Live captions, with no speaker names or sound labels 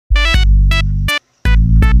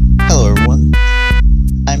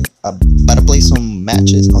about to play some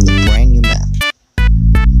matches on the brand new map.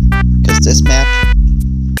 Cause this map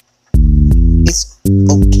is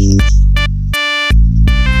okay.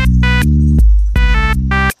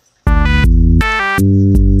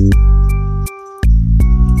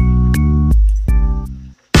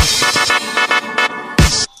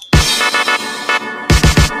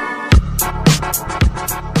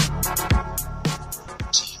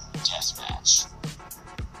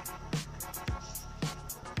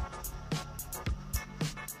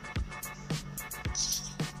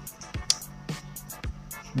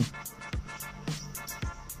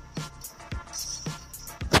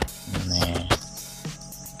 Nah,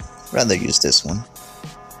 rather use this one.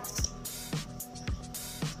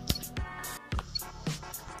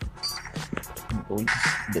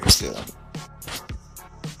 Looks good.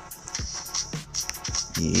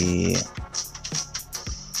 Yeah.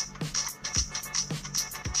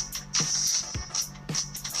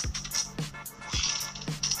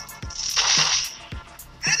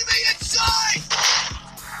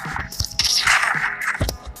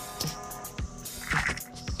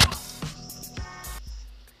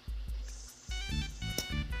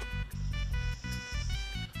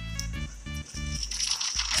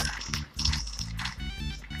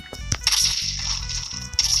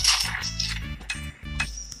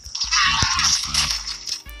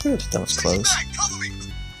 Whew, that was close.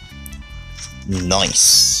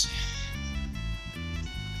 Nice.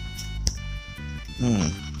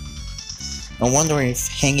 I'm wondering if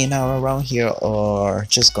hanging out around here or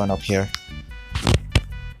just going up here.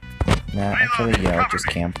 Nah, actually, yeah, I'll just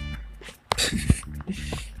camp.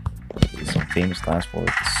 Some famous last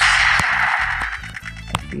words.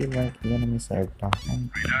 I feel like the enemies are behind.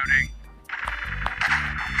 Reloading.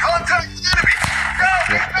 Contact with enemy.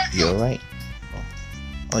 Yeah, you're right.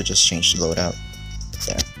 I'll just change the loadout.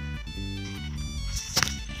 There.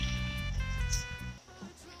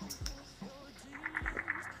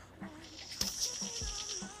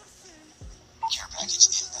 Care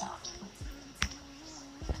package inbound.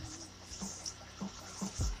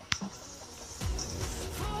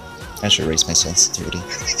 I should raise my sensitivity.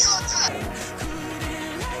 Enemy contact.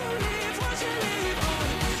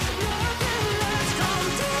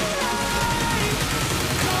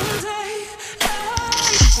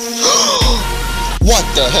 What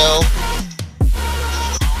the hell?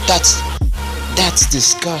 That's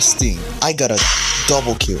disgusting. I got a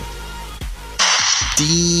double kill.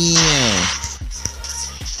 Damn.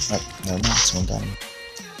 Oh, no, no, someone got him.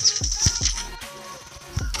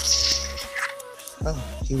 Oh,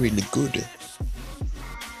 he really good.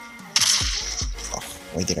 Oh,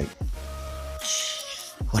 why did I?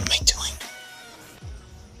 What am I doing?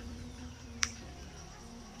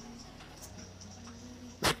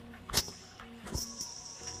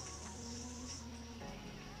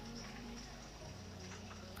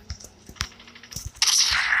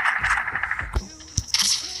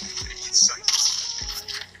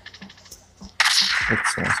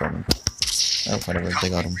 Oops, someone saw me. Oh, whatever, they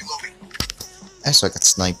got him. I suck at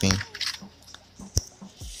sniping. I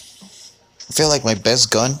feel like my best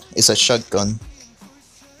gun is a shotgun.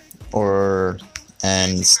 Or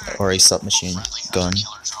a submachine gun.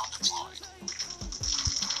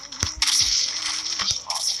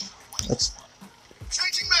 Oops.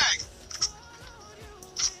 Changing mag.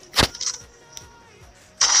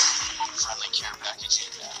 Friendly care package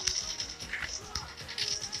inbound.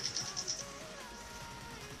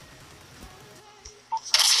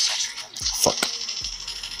 Fuck.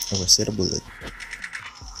 I was hit a bullet.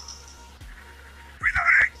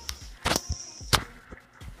 Reloading.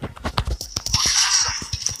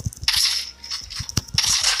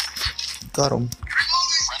 Got him.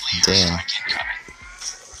 Damn.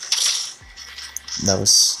 That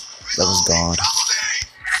was gone.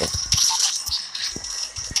 Fuck.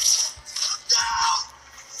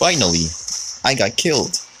 Finally, I got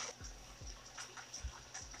killed.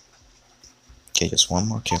 Okay, just one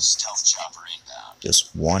more kill. Stealth chopper inbound.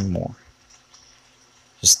 Just one more.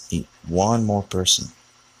 Just need one more person.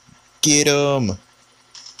 Get him!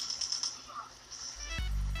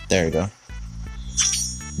 There you go.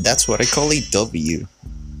 That's what I call a W.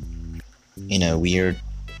 In a weird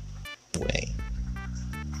way.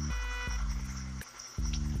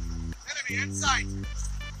 Enemy in sight.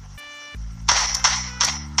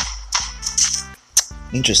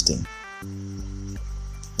 Interesting.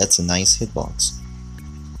 That's a nice hitbox.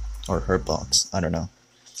 Or hurt box. I don't know.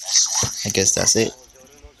 I guess that's it.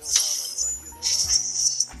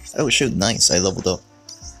 Oh shoot, nice. I leveled up.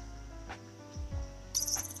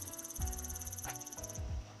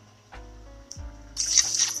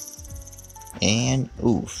 And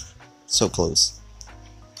oof. So close.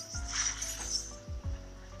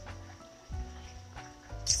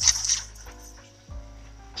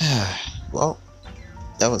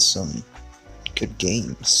 that was some good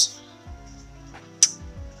games.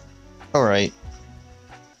 Alright,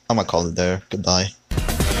 I'm gonna call it there. Goodbye.